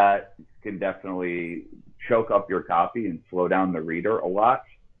 That can definitely choke up your copy and slow down the reader a lot,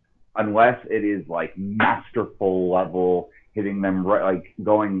 unless it is like masterful level, hitting them right, like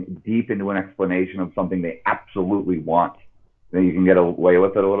going deep into an explanation of something they absolutely want. Then you can get away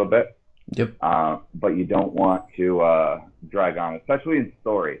with it a little bit. Yep. But you don't want to drag on, especially in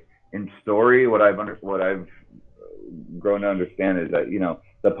story. In story, what I've grown to understand is that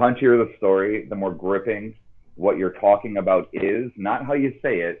the punchier the story, the more gripping what you're talking about is, not how you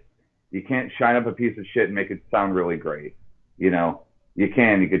say it. You can't shine up a piece of shit and make it sound really great. You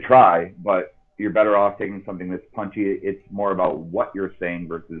could try, but you're better off taking something that's punchy. It's more about what you're saying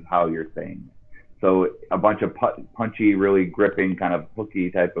versus how you're saying it. So a bunch of punchy, really gripping, kind of hooky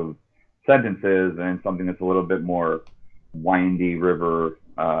type of sentences, and something that's a little bit more windy river,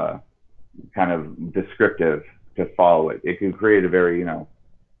 kind of descriptive to follow it. It can create a very,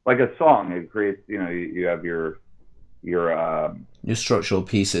 like a song. It creates, you have your structural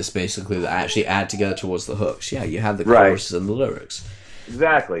pieces basically that actually add together towards the hooks. Yeah, you have the choruses and the lyrics.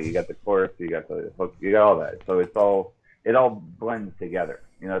 Exactly. You got the chorus, you got the hook, you got all that. So it all blends together.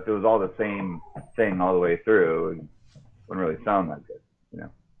 If it was all the same thing all the way through, it wouldn't really sound that good.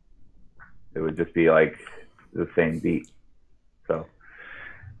 It would just be like the same beat. So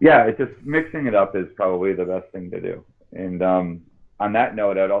yeah, it's just mixing it up is probably the best thing to do. And on that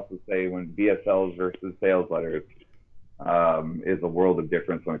note, I'd also say when VSLs versus sales letters is a world of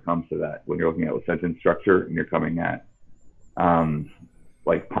difference when it comes to that. When you're looking at a sentence structure and you're coming at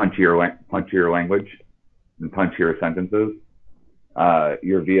like punchier language and punchier sentences,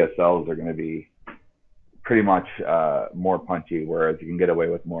 your VSLs are going to be pretty much more punchy, whereas you can get away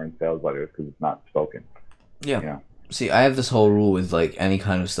with more in sales letters because it's not spoken. Yeah. See, I have this whole rule with like any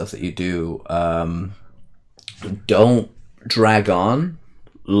kind of stuff that you do. Don't drag on.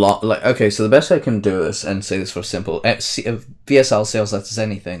 Okay, so the best way I can do this and say this for simple VSL sales letters,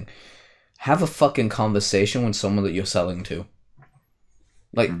 anything. Have a fucking conversation with someone that you're selling to.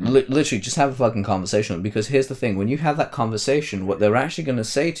 Like, literally, just have a fucking conversation. Because here's the thing. When you have that conversation, what they're actually going to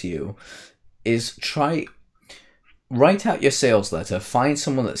say to you is write out your sales letter, find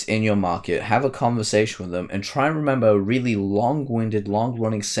someone that's in your market, have a conversation with them, and try and remember a really long-winded,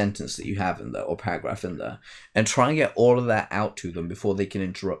 long-running sentence that you have in there, or paragraph in there, and try and get all of that out to them before they can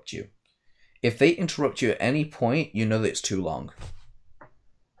interrupt you. If they interrupt you at any point, you know that it's too long.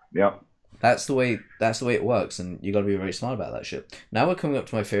 Yep. That's the way it works, and you gotta be very smart about that shit. Now we're coming up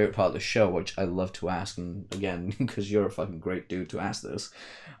to my favorite part of the show, which I love to ask, and again, because you're a fucking great dude to ask this.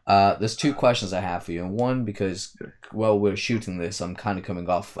 There's 2 questions I have for you, and one, because while we're shooting this, I'm kind of coming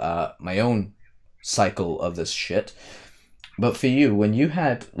off my own cycle of this shit. But for you, when you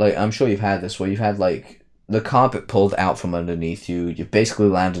had, like, I'm sure you've had this, where you've had, like, the carpet pulled out from underneath you, you've basically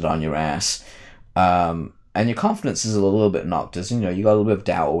landed on your ass, and your confidence is a little bit knocked, as you got a little bit of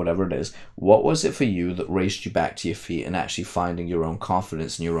doubt or whatever it is. What was it for you that raised you back to your feet and actually finding your own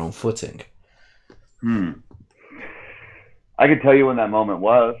confidence and your own footing? I could tell you when that moment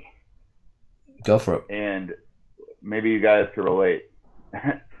was. Go for it. And maybe you guys could relate.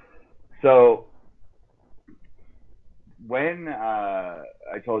 So when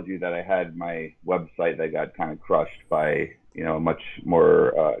I told you that I had my website that got kind of crushed by a much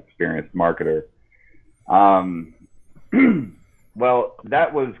more experienced marketer, Um, well,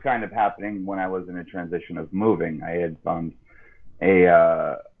 that was kind of happening when I was in a transition of moving. I had found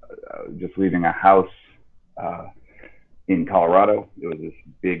just leaving a house uh, in Colorado. It was this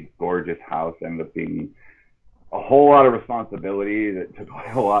big, gorgeous house. Ended up being a whole lot of responsibility that took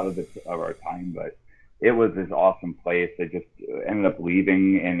a lot of our time, but it was this awesome place. I just ended up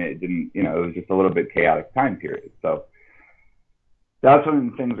leaving, and it didn't, it was just a little bit chaotic time period. So that's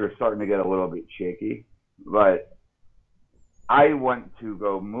when things were starting to get a little bit shaky. But I went to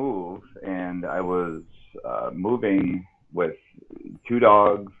go move, and I was moving with two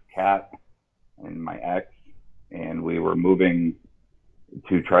dogs, cat, and my ex, and we were moving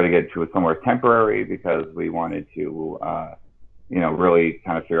to try to get to somewhere temporary because we wanted to, really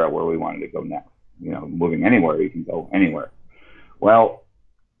kind of figure out where we wanted to go next. Moving anywhere, you can go anywhere. Well,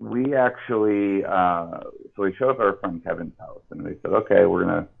 we actually, so we showed up at our friend Kevin's house, and we said, okay, we're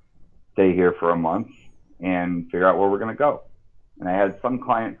going to stay here for a month and figure out where we're going to go. And I had some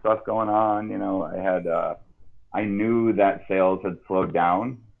client stuff going on. I knew that sales had slowed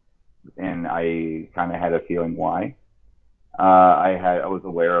down, and I kind of had a feeling why. I was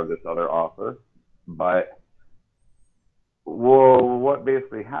aware of this other offer, but what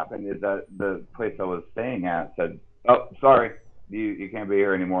basically happened is that the place I was staying at said, "Oh, sorry, you can't be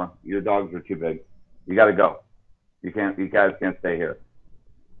here anymore. Your dogs are too big. You got to go. You guys can't stay here."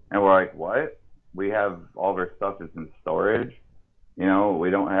 And we're like, "What? We have all of our stuff is in storage. We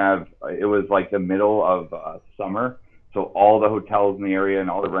don't have." It was like the middle of summer, so all the hotels in the area and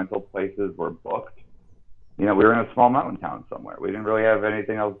all the rental places were booked. We were in a small mountain town somewhere. We didn't really have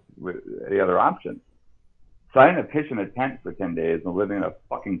anything else, any other options. So I ended up pitching a tent for 10 days and living in a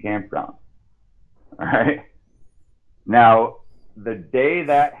fucking campground. All right. Now, the day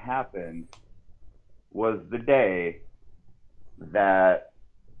that happened was the day that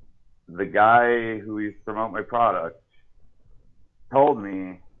the guy who used to promote my product told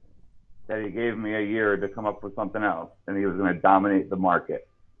me that he gave me a year to come up with something else and he was going to dominate the market.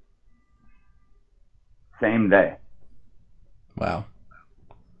 Same day. Wow.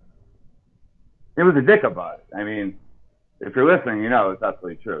 It was a dick about it. I mean, if you're listening, it's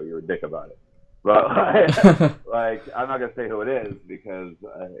absolutely true. You're a dick about it. But I'm not gonna say who it is because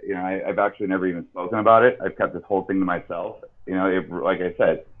I've actually never even spoken about it. I've kept this whole thing to myself. Like I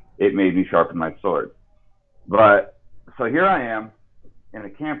said, it made me sharpen my sword. But so here I am in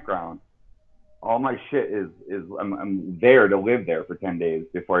a campground. All my shit is I'm there to live there for 10 days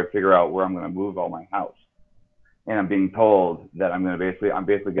before I figure out where I'm gonna move all my house. And I'm being told that I'm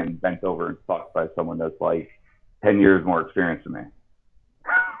basically getting bent over and fucked by someone that's like 10 years more experienced than me.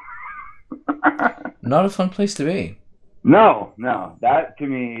 Not a fun place to be. No. That to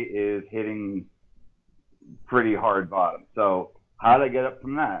me is hitting pretty hard bottom. So how did I get up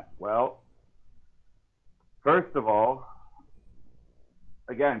from that? Well, first of all,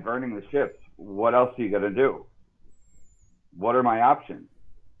 again, burning the ships. What else are you going to do? What are my options?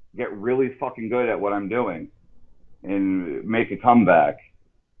 Get really fucking good at what I'm doing and make a comeback,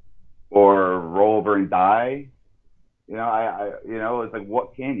 or roll over and die. It's like,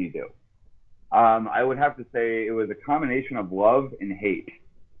 what can you do? I would have to say it was a combination of love and hate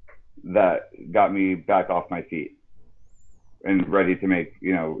that got me back off my feet and ready to make,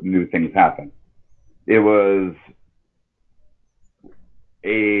 new things happen. It was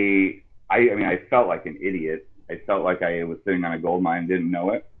I felt like an idiot. I felt like I was sitting on a gold mine, didn't know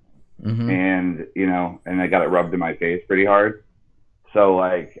it. Mm-hmm. And I got it rubbed in my face pretty hard. So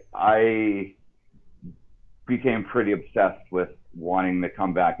I became pretty obsessed with wanting to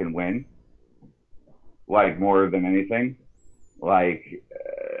come back and win, more than anything. I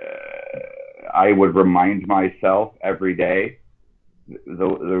would remind myself every day. There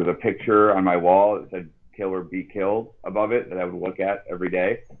was a picture on my wall that said "Kill or be killed" above it that I would look at every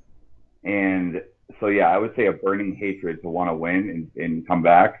day. And so, yeah, I would say a burning hatred to want to win and come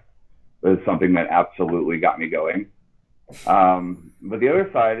back was something that absolutely got me going. But the other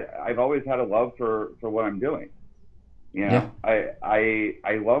side, I've always had a love for what I'm doing.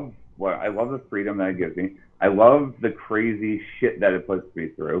 I love the freedom that it gives me. I love the crazy shit that it puts me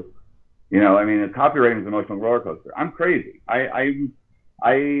through. The copywriting is an emotional roller coaster. I'm crazy. I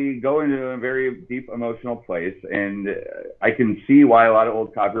go into a very deep emotional place, and I can see why a lot of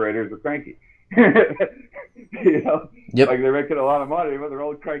old copywriters are cranky. Yep. They're making a lot of money, but they're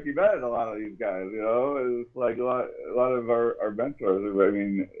old cranky men. A lot of these guys, it's like a lot of our mentors.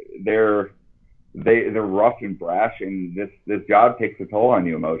 They're rough and brash, and this job takes a toll on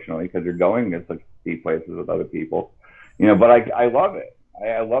you emotionally because you're going to such deep places with other people. But I love it.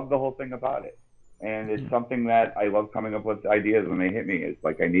 I love the whole thing about it. And it's something that I love coming up with ideas when they hit me. It's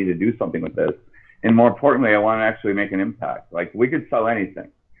like, I need to do something with this. And more importantly, I want to actually make an impact. Like we could sell anything.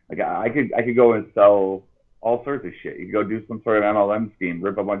 Like I could go and sell all sorts of shit. You could go do some sort of MLM scheme,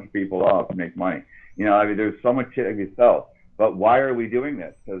 rip a bunch of people off, and make money. You know, I mean, there's so much shit that we sell. But why are we doing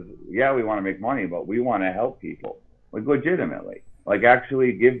this? Because yeah, we want to make money, but we want to help people, like legitimately, like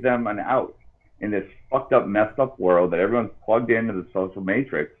actually give them an out in this fucked up, messed up world that everyone's plugged into the social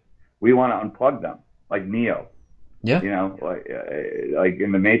matrix. We want to unplug them, like Neo. Yeah. You know, like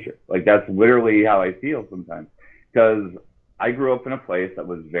in the Matrix. Like that's literally how I feel sometimes. Because I grew up in a place that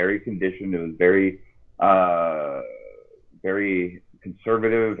was very conditioned. It was very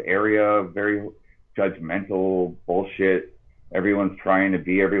conservative area, very judgmental bullshit. Everyone's trying to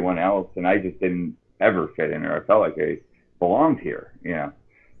be everyone else, and I just didn't ever fit in, or I felt like I belonged here. You know,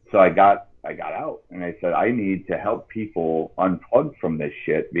 so I got out, and I said I need to help people unplug from this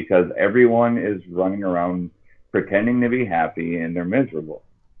shit because everyone is running around pretending to be happy and they're miserable.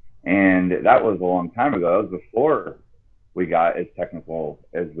 And that was a long time ago. That was before we got as technical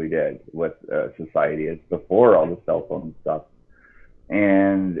as we did with society. It's before all the cell phone stuff.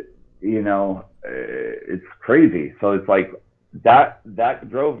 And, you know, it's crazy. So it's like that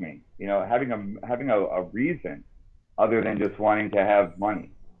drove me, you know, having a reason other than just wanting to have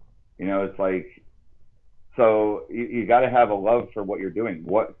money. You know, it's like, so you got to have a love for what you're doing.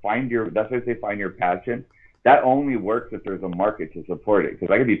 That's why I say find your passion. That only works if there's a market to support it.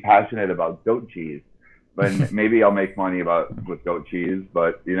 Because I could be passionate about goat cheese, but maybe I'll make money with goat cheese.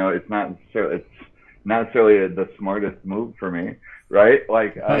 But you know, it's not necessarily the smartest move for me, right?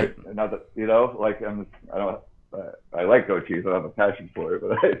 Like, not that you know, like I like goat cheese. I don't have a passion for it,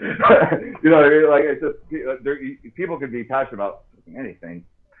 but you know, what I mean? Like it's just people can be passionate about anything.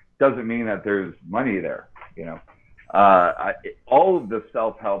 Doesn't mean that there's money there. You know, all of the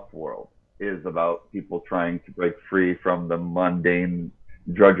self-help world is about people trying to break free from the mundane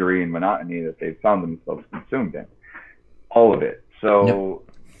drudgery and monotony that they've found themselves consumed in. All of it. So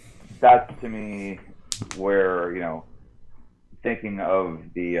that's to me where, you know, thinking of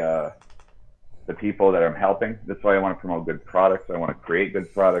the people that I'm helping. That's why I want to promote good products. I want to create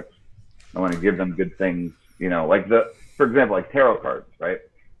good products. I want to give them good things. You know, like for example, like tarot cards, right?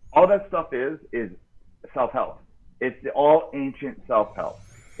 All that stuff is self-help. It's all ancient self-help.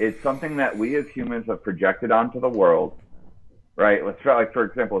 It's something that we as humans have projected onto the world, right? Let's try, like, for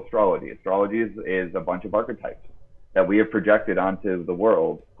example, astrology. Astrology is a bunch of archetypes that we have projected onto the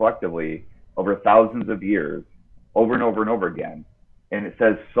world collectively over thousands of years, over and over and over again. And it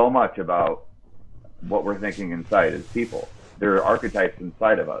says so much about what we're thinking inside as people. There are archetypes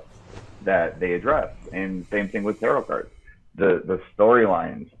inside of us that they address. And same thing with tarot cards, the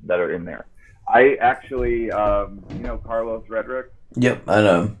storylines that are in there. I actually, you know, Carlos Redrick. Yep, I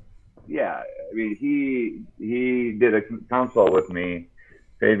know. Yeah, I mean, he did a consult with me,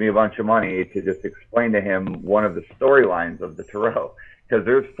 paid me a bunch of money to just explain to him one of the storylines of the tarot. Because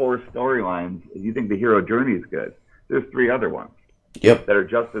there's 4 storylines. If you think the hero journey is good, there's 3 other ones. Yep. That are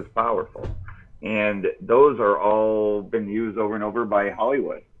just as powerful. And those are all been used over and over by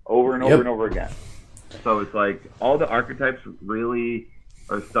Hollywood, over and over and over again. So it's like all the archetypes really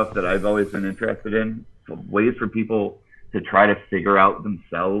are stuff that I've always been interested in. So ways for people to try to figure out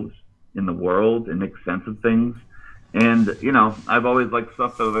themselves in the world and make sense of things. And, you know, I've always liked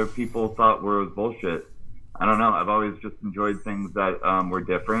stuff that other people thought were bullshit. I don't know. I've always just enjoyed things that were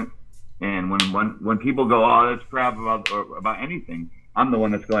different. And when people go, oh, that's crap about anything, I'm the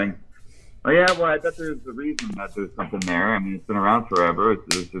one that's going, oh, yeah, well, I bet there's a reason that there's something there. I mean, it's been around forever.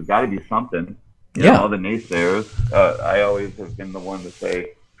 There's got to be something. You know, all the naysayers, I always have been the one to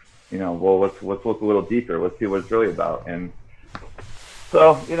say, you know, well, let's look a little deeper. Let's see what it's really about. And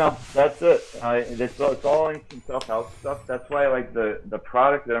so, you know, that's it. It's all ancient self-help stuff. That's why I like the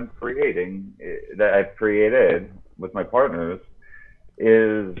product that I'm creating, that I've created with my partners,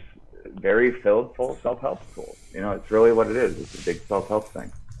 is very filled full of self-help tools. You know, it's really what it is. It's a big self-help thing.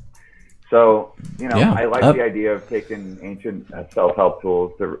 So, you know, I like the idea of taking ancient self-help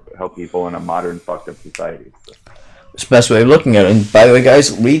tools to help people in a modern fucked up society. So. It's the best way of looking at it. And by the way,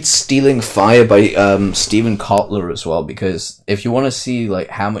 guys, read Stealing Fire by Steven Kotler as well, because if you want to see like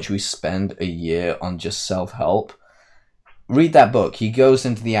how much we spend a year on just self-help, read that book. He goes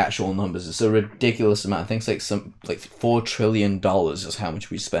into the actual numbers. It's a ridiculous amount. I think it's like $4 trillion is how much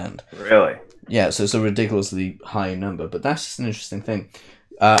we spend. Really? Yeah, so it's a ridiculously high number. But that's just an interesting thing.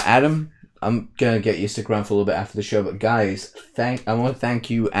 Adam, I'm going to get you to stick around for a little bit after the show, but guys, I want to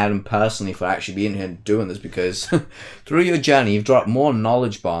thank you, Adam, personally for actually being here and doing this, because through your journey, you've dropped more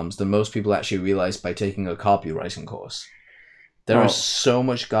knowledge bombs than most people actually realize by taking a copywriting course. There is so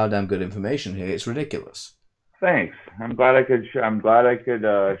much goddamn good information here, it's ridiculous. Thanks. I'm glad I could. I'm glad I could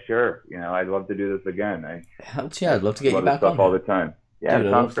share. I'd love to do this again. Helps, yeah. I'd love to get you love this back stuff on all here. the time. Yeah, Dude, it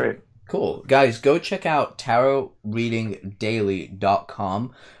I'd sounds love to. great. Cool. Guys, go check out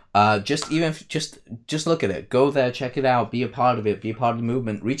tarotreadingdaily.com. Just look at it. Go there, check it out, be a part of it, be a part of the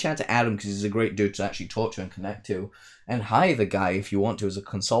movement. Reach out to Adam because he's a great dude to actually talk to and connect to. And hire the guy if you want to as a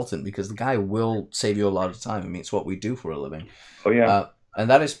consultant because the guy will save you a lot of time. I mean, it's what we do for a living. Oh yeah. And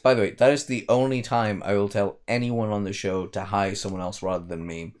that is, by the way, that is the only time I will tell anyone on the show to hire someone else rather than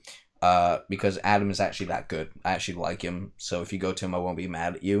me. Because Adam is actually that good. I actually like him. So if you go to him, I won't be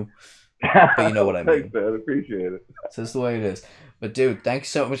mad at you. But you know what I mean. Thanks, man. Appreciate it. So that's the way it is. But dude, thanks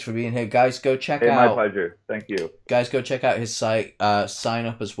so much for being here. Guys, go check My out. pleasure. Thank you. Guys, go check out his site. Sign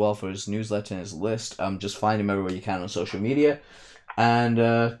up as well for his newsletter and his list. Just find him everywhere you can on social media.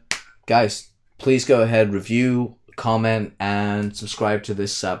 And guys, please go ahead, review, comment, and subscribe to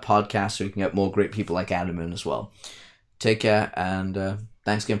this podcast so we can get more great people like Adam in as well. Take care, and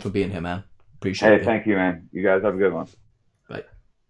thanks again for being here, man. Appreciate it. Hey, thank you, man. You guys have a good one.